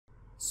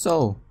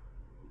So,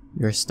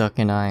 you're stuck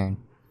in iron,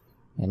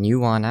 and you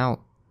want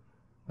out.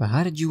 But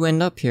how did you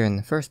end up here in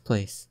the first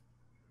place?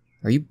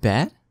 Are you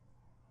bad?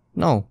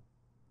 No,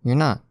 you're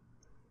not.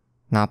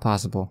 Not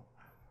possible.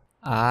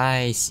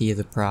 I see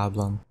the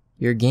problem.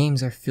 Your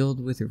games are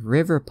filled with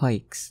river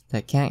pikes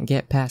that can't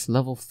get past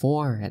level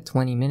 4 at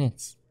 20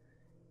 minutes.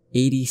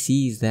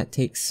 ADCs that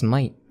take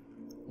smite,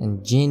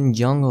 and Jin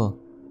jungle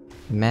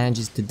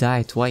manages to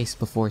die twice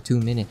before 2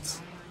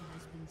 minutes.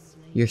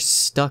 You're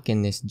stuck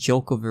in this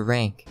joke of a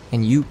rank,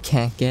 and you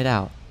can't get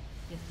out.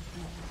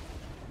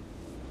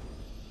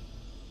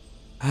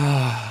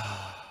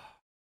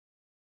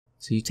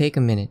 So you take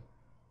a minute,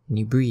 and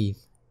you breathe,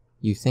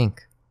 you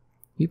think.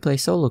 You play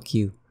solo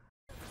queue.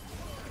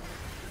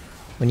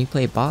 When you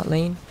play bot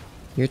lane,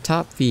 your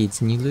top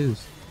feeds and you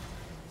lose.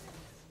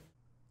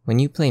 When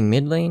you play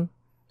mid lane,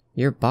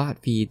 your bot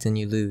feeds and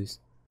you lose.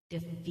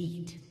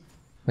 Defeat.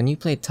 When you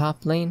play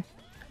top lane,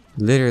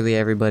 literally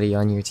everybody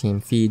on your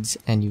team feeds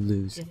and you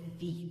lose.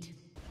 Defeat.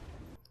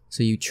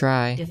 So you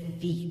try,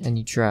 Defeat. and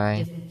you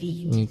try,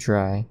 Defeat. and you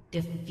try,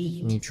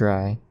 Defeat. and you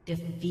try,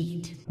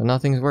 Defeat. but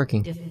nothing's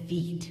working.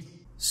 Defeat.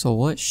 So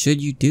what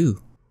should you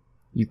do?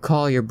 You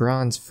call your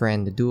bronze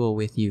friend to duel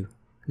with you,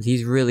 because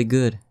he's really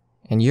good,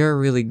 and you're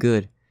really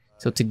good.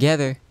 So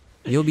together,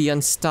 you'll be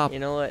unstoppable. You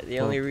know what? The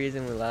only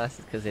reason we lost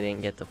is because they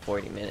didn't get to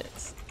 40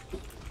 minutes.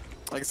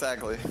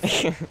 Exactly.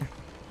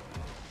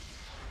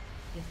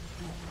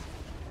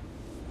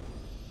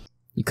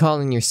 You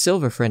call in your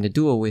silver friend to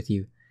duel with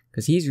you,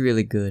 because he's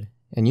really good,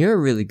 and you're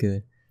really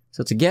good.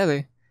 So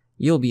together,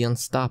 you'll be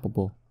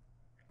unstoppable.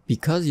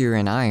 Because you're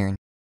in iron,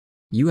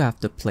 you have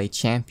to play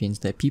champions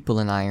that people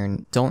in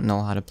iron don't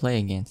know how to play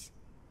against.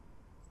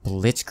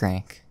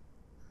 Blitzcrank.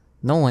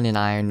 No one in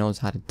iron knows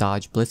how to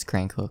dodge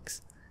blitzcrank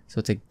hooks, so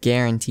it's a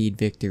guaranteed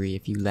victory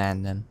if you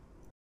land them.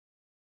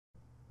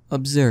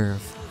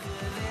 Observe.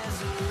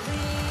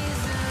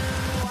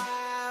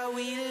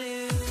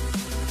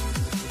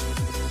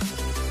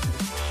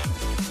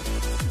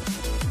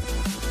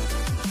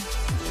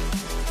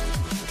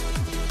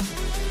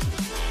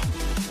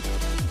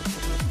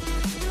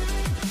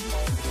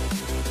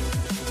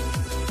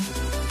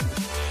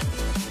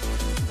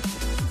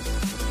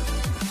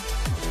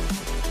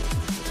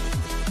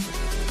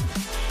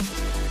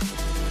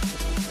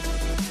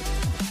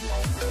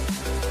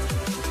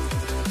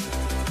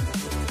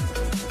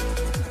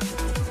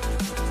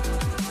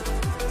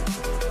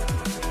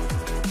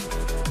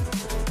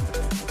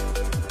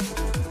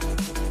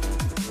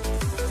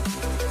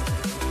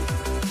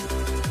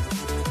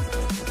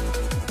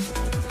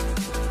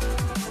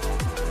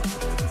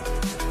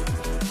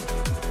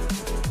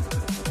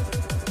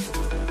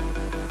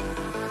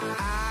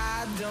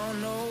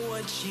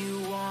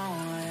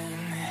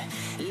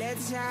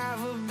 Let's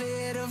have a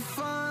bit of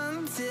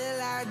fun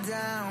till I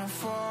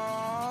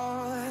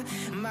downfall.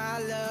 My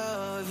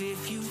love,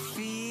 if you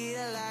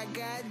feel like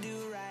I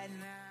do right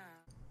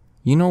now.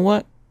 You know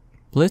what?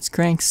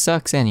 Blitzcrank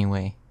sucks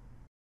anyway.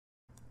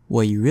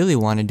 What you really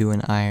want to do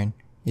in iron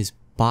is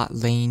bot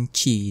lane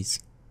cheese.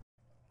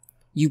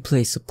 You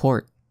play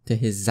support to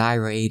his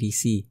Zyra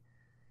ADC.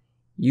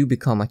 You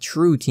become a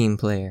true team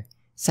player,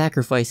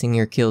 sacrificing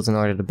your kills in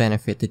order to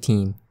benefit the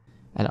team.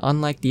 And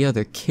unlike the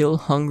other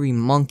kill-hungry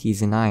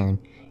monkeys in iron,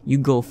 you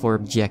go for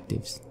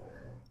objectives.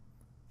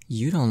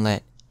 You don't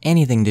let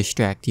anything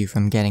distract you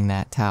from getting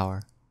that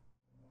tower.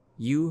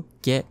 You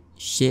get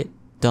shit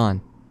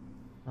done.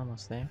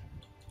 Almost there.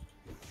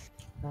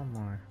 One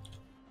more.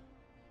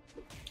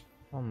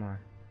 One more.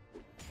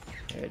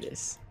 There it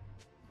is.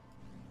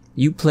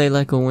 You play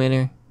like a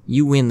winner,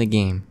 you win the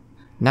game.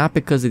 Not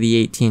because of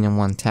the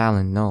 18-1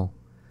 talent, no.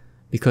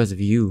 Because of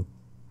you.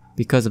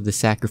 Because of the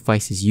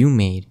sacrifices you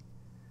made.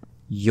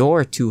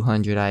 Your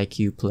 200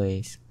 IQ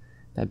plays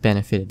that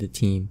benefited the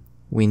team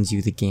wins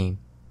you the game.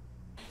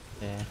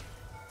 Yeah.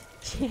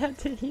 Yeah,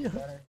 to heal.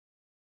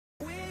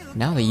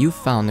 Now that you've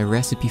found the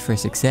recipe for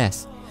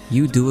success,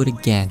 you do it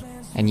again,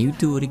 and you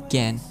do it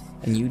again,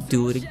 and you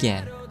do it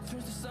again.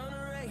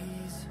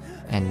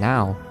 And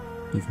now,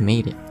 you've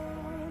made it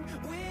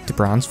to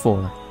Bronze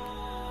 4.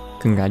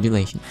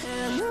 Congratulations.